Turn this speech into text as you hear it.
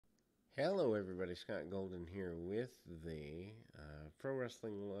Hello, everybody. Scott Golden here with the Pro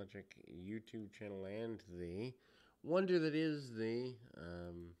Wrestling Logic YouTube channel and the wonder that is the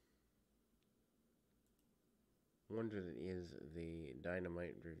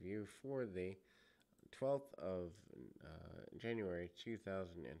Dynamite review for the 12th of January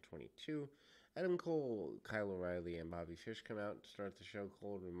 2022. Adam Cole, Kyle O'Reilly, and Bobby Fish come out to start the show.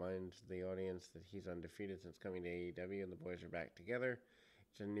 Cole reminds the audience that he's undefeated since coming to AEW, and the boys are back together.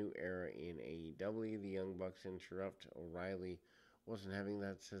 It's a new era in AEW. The Young Bucks interrupt. O'Reilly wasn't having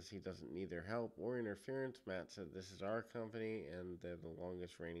that, says he doesn't need their help or interference. Matt said this is our company, and they're the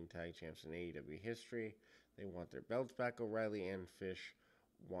longest reigning tag champs in AEW history. They want their belts back. O'Reilly and Fish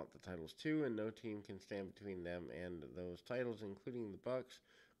want the titles too, and no team can stand between them and those titles, including the Bucks.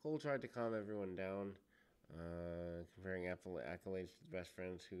 Cole tried to calm everyone down, comparing accolades to the best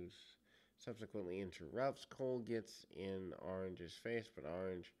friends, who's subsequently interrupts. Cole gets in Orange's face, but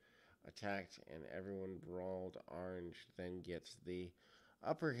Orange attacked and everyone brawled. Orange then gets the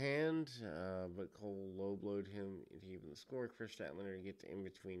upper hand, but Cole low blowed him to even the score. Chris Statlander gets in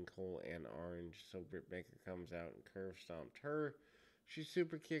between Cole and Orange, so Britt Baker comes out and curve stomped her. She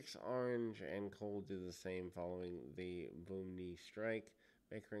super kicks Orange, and Cole did the same following the boom knee strike.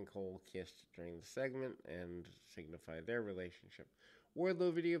 Baker and Cole kissed during the segment and signified their relationship.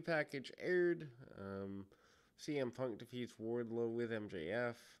 Wardlow video package aired. CM Punk defeats Wardlow with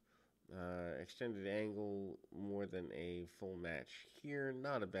MJF. Extended angle, more than a full match here.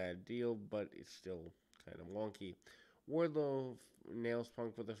 Not a bad deal, but it's still kind of wonky. Wardlow nails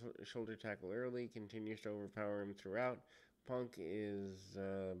Punk with a shoulder tackle early, continues to overpower him throughout. Punk is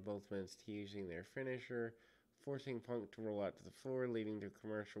both men teasing their finisher, forcing Punk to roll out to the floor, leading to a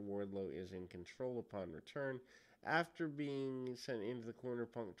commercial. Wardlow is in control upon return. After being sent into the corner,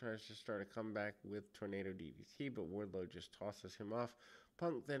 Punk tries to start a comeback with Tornado DDT, but Wardlow just tosses him off.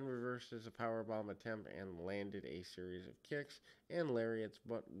 Punk then reverses a powerbomb attempt and landed a series of kicks and lariats,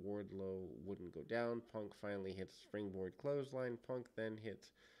 but Wardlow wouldn't go down. Punk finally hits a springboard clothesline. Punk then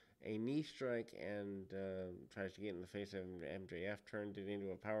hits a knee strike and tries to get in the face of MJF. Turned it into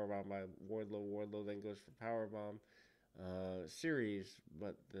a powerbomb by Wardlow. Wardlow then goes for powerbomb series,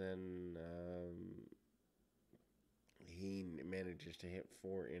 but then he manages to hit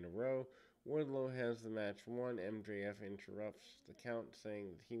four in a row. Wardlow has the match won. MJF interrupts the count, saying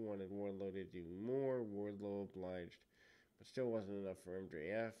that he wanted Wardlow to do more. Wardlow obliged, but still wasn't enough for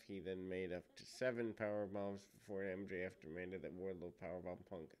MJF. He then made up to 7 power bombs before MJF demanded that Wardlow powerbomb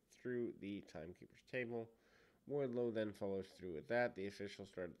Punk through the timekeeper's table. Wardlow then follows through with that. The official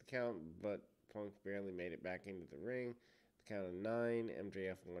started the count, but Punk barely made it back into the ring. The count of 9.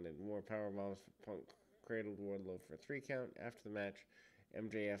 MJF wanted more power bombs. Punk cradled Wardlow for a 3 count. After the match,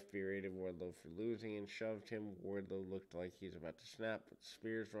 MJF berated Wardlow for losing and shoved him. Wardlow looked like he's about to snap, but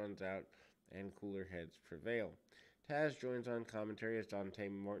Spears runs out and cooler heads prevail. Taz joins on commentary as Dante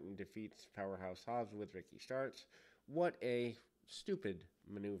Martin defeats Powerhouse Hobbs with Ricky Starks. What a stupid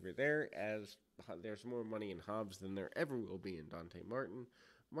maneuver there, as there's more money in Hobbs than there ever will be in Dante Martin.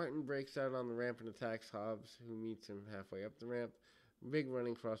 Martin breaks out on the ramp and attacks Hobbs, who meets him halfway up the ramp. Big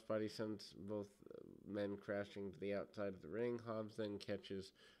running crossbody sends both men crashing to the outside of the ring. Hobbs then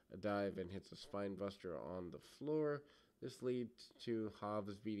catches a dive and hits a spine buster on the floor. This leads to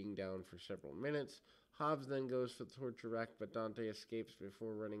Hobbs beating down for several minutes. Hobbs then goes for the torture rack, but Dante escapes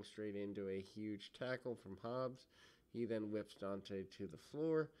before running straight into a huge tackle from Hobbs. He then whips Dante to the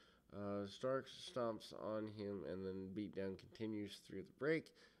floor. Starks stomps on him, and then beatdown continues through the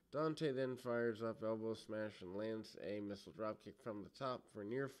break. Dante then fires up elbow smash and lands a missile dropkick from the top for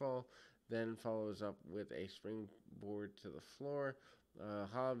near fall, then follows up with a springboard to the floor.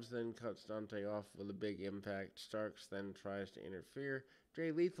 Hobbs then cuts Dante off with a big impact. Starks then tries to interfere.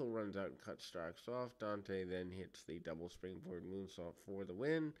 Jay Lethal runs out and cuts Starks off. Dante then hits the double springboard moonsault for the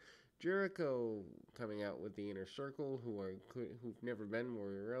win. Jericho coming out with the Inner Circle, who've never been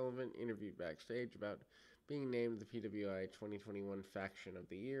more irrelevant, interviewed backstage about being named the PWI 2021 Faction of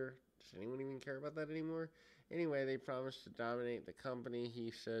the Year. Does anyone even care about that anymore? Anyway, they promised to dominate the company.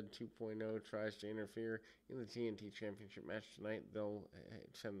 He said 2.0 tries to interfere in the TNT Championship match tonight. They'll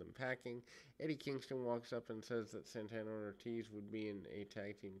send them packing. Eddie Kingston walks up and says that Santana and Ortiz would be in a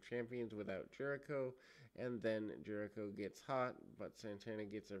tag team champions without Jericho. And then Jericho gets hot, but Santana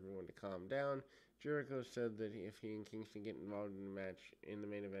gets everyone to calm down. Jericho said that if he and Kingston get involved in the match in the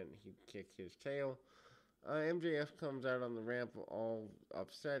main event, he'd kick his tail. MJF comes out on the ramp all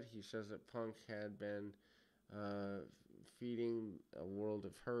upset. He says that Punk had been feeding a world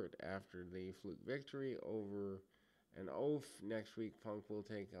of hurt after the fluke victory over an oath. Next week, Punk will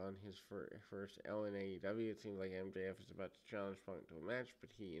take on his first L in AEW. It seems like MJF is about to challenge Punk to a match, but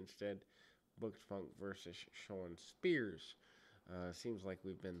he instead booked Punk versus Shawn Spears. Seems like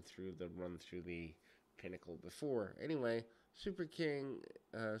we've been through the run through the Pinnacle before. Anyway, Super King,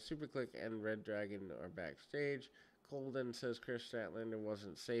 Super Click, and Red Dragon are backstage. Colden says Chris Statlander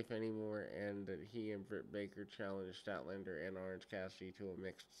wasn't safe anymore and that he and Britt Baker challenged Statlander and Orange Cassidy to a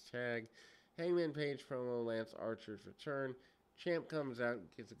mixed tag. Hangman Page promo Lance Archer's return. Champ comes out,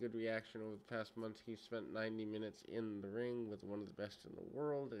 gets a good reaction over the past month. He spent 90 minutes in the ring with one of the best in the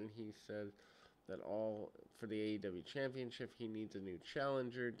world, and he said that all for the AEW Championship, he needs a new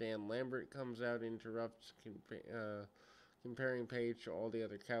challenger. Dan Lambert comes out, interrupts, comparing Page to all the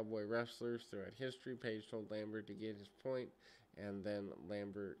other cowboy wrestlers throughout history. Page told Lambert to get his point, and then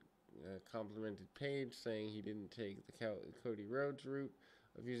Lambert complimented Page, saying he didn't take the Cody Rhodes route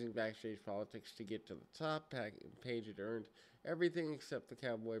of using backstage politics to get to the top. Page had earned everything except the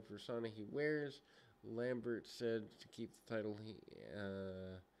cowboy persona he wears. Lambert said to keep the title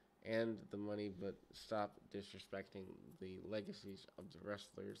and the money, but stop disrespecting the legacies of the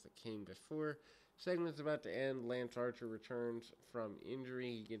wrestlers that came before. Segment's about to end. Lance Archer returns from injury.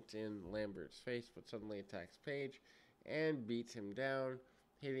 He gets in Lambert's face, but suddenly attacks Page and beats him down,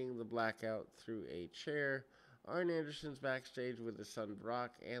 hitting the blackout through a chair. Arn Anderson's backstage with his son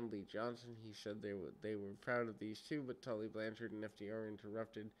Brock and Lee Johnson. He said they were proud of these two, but Tully Blanchard and FTR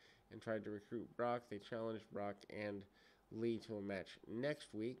interrupted and tried to recruit Brock. They challenged Brock and Lee to a match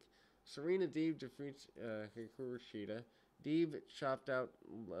next week. Serena Deeb defeats Hikaru Shida. Deeb chopped out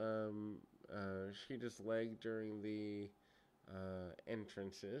Shida's leg during the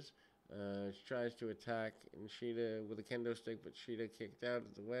entrances. She tries to attack Shida with a kendo stick, but Shida kicked out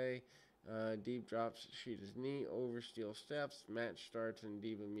of the way. Deeb drops Shida's knee over steel steps. Match starts, and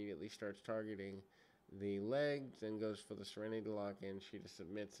Deeb immediately starts targeting the leg, then goes for the Serenity Lock, and Shida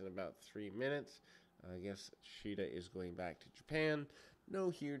submits in about 3 minutes. I guess Shida is going back to Japan. No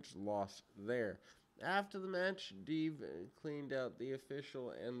huge loss there. After the match, Deeb cleaned out the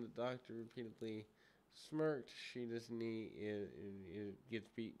official, and the doctor repeatedly smirked. Shida's knee gets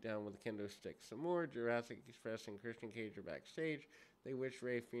beat down with a kendo stick some more. Jurassic Express and Christian Cage are backstage. They wish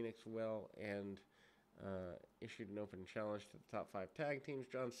Rey Fenix well and issued an open challenge to the top 5 tag teams.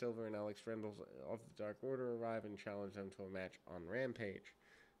 John Silver and Alex Reynolds of the Dark Order arrive and challenge them to a match on Rampage.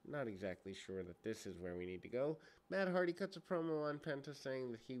 Not exactly sure that this is where we need to go. Matt Hardy cuts a promo on Penta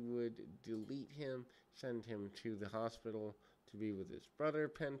saying that he would delete him, send him to the hospital to be with his brother.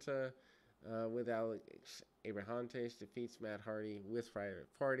 Penta, with Alex Abrahantes, defeats Matt Hardy with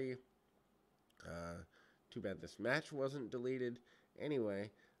Private Party. Too bad this match wasn't deleted. Anyway,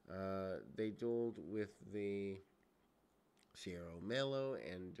 they dueled with the Cierro Melo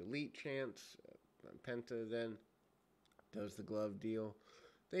and Delete chants. Penta then does the glove deal.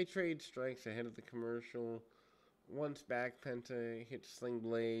 They trade strikes ahead of the commercial. Once back, Penta hits Sling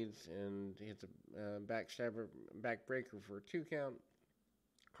Blades and hits a backbreaker for a 2 count.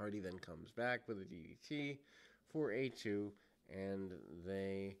 Hardy then comes back with a DDT for a 2, and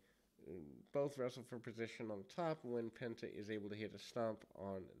they both wrestle for position on top when Penta is able to hit a stomp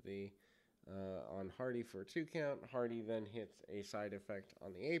on Hardy for a 2 count. Hardy then hits a side effect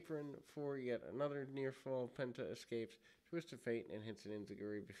on the apron for yet another near fall. Penta escapes Twist of Fate and hits an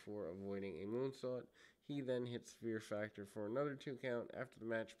enziguri before avoiding a moonsault. He then hits Fear Factor for another 2 count. After the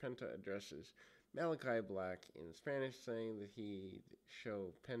match, Penta addresses Malachi Black in Spanish, saying that he'd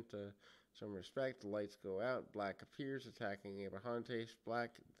show Penta some respect. The lights go out. Black appears, attacking Abrahantes.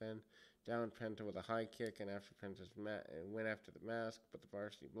 Black then downed Penta with a high kick, and after Penta's went after the mask, but the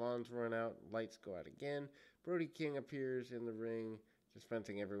Varsity Blondes run out. Lights go out again. Brody King appears in the ring,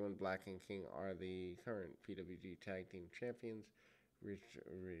 dispensing everyone. Black and King are the current PWG Tag Team Champions,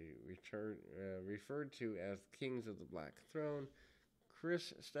 referred to as Kings of the Black Throne.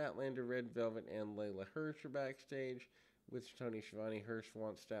 Chris Statlander, Red Velvet, and Layla Hirsch are backstage. With Tony Schiavone, Hirsch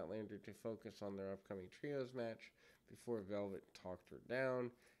wants Statlander to focus on their upcoming trios match before Velvet talked her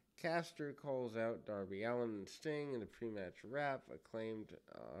down. Caster calls out Darby Allin and Sting in a pre-match rap. Acclaimed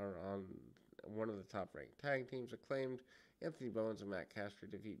are on one of the top-ranked tag teams. Acclaimed, Anthony Bowens and Matt Caster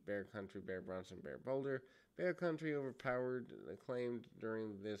defeat Bear Country, Bear Bronson, Bear Boulder. Bear Country overpowered Acclaimed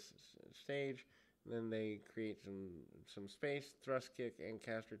during this stage. Then they create some space, thrust kick, and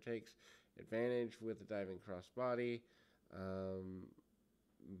Caster takes advantage with a diving crossbody.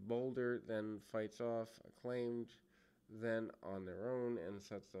 Boulder then fights off Acclaimed then on their own and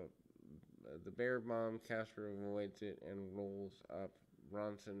sets up the bear bomb. Caster avoids it and rolls up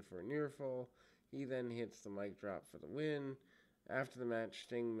Bronson for a near fall. He then hits the mic drop for the win. After the match,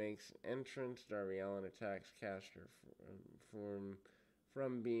 Sting makes entrance. Darby Allin attacks Caster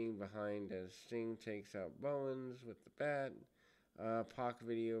from being behind as Sting takes out Bowens with the bat. Pac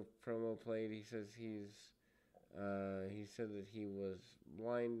video promo played. He said that he was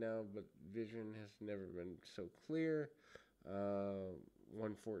blind now, but vision has never been so clear.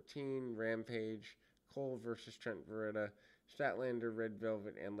 114 Rampage. Cole versus Trent Beretta. Statlander, Red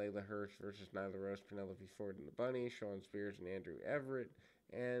Velvet, and Layla Hirsch versus Nyla Rose, Penelope Ford and the Bunny, Shawn Spears and Andrew Everett,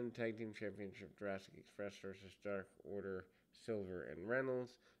 and Tag Team Championship Jurassic Express versus Dark Order, Silver and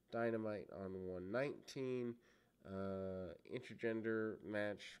Reynolds. Dynamite on 119. Intergender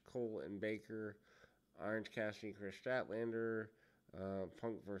match, Cole and Baker, Orange Cassidy, Chris Statlander,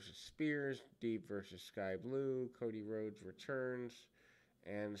 Punk versus Spears, Deep versus Sky Blue, Cody Rhodes returns,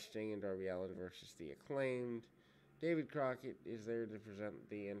 and Sting and Darby Allin versus The Acclaimed. David Crockett is there to present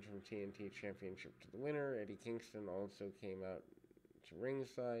the interim TNT Championship to the winner. Eddie Kingston also came out to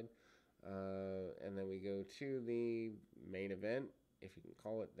ringside. And then we go to the main event, if you can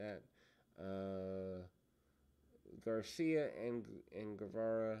call it that. Garcia and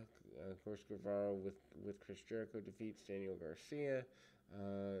Guevara. Of course, Guevara with Chris Jericho defeats Daniel Garcia.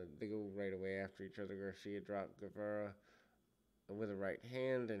 They go right away after each other. Garcia drops Guevara with a right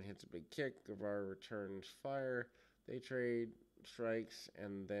hand and hits a big kick. Guevara returns fire. They trade strikes,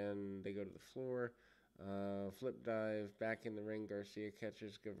 and then they go to the floor. Flip dive, back in the ring. Garcia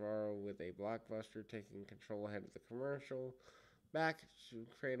catches Guevara with a blockbuster, taking control ahead of the commercial. Back to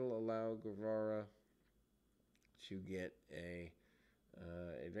cradle, allow Guevara to get a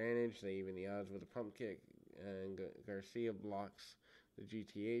advantage. They even the odds with a pump kick, and Garcia blocks the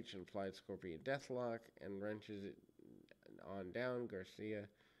GTH and applied Scorpion Deathlock and wrenches it on down.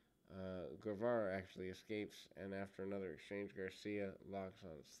 Guevara actually escapes, and after another exchange, Garcia locks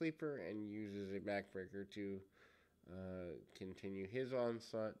on a sleeper and uses a backbreaker to continue his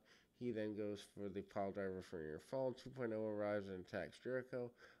onslaught. He then goes for the pile driver for near fall. 2.0 arrives and attacks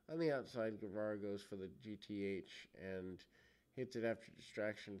Jericho. On the outside, Guevara goes for the GTH and hits it after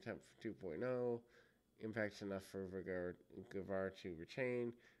distraction attempt for 2.0. Impact's enough for Guevara to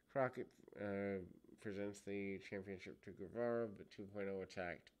retain. Crockett presents the championship to Guevara, but 2.0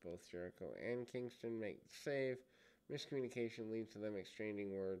 attacked both Jericho and Kingston, make the save. Miscommunication leads to them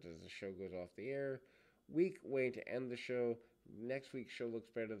exchanging words as the show goes off the air. Weak way to end the show. Next week's show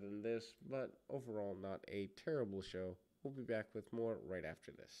looks better than this, but overall not a terrible show. We'll be back with more right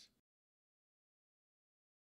after this.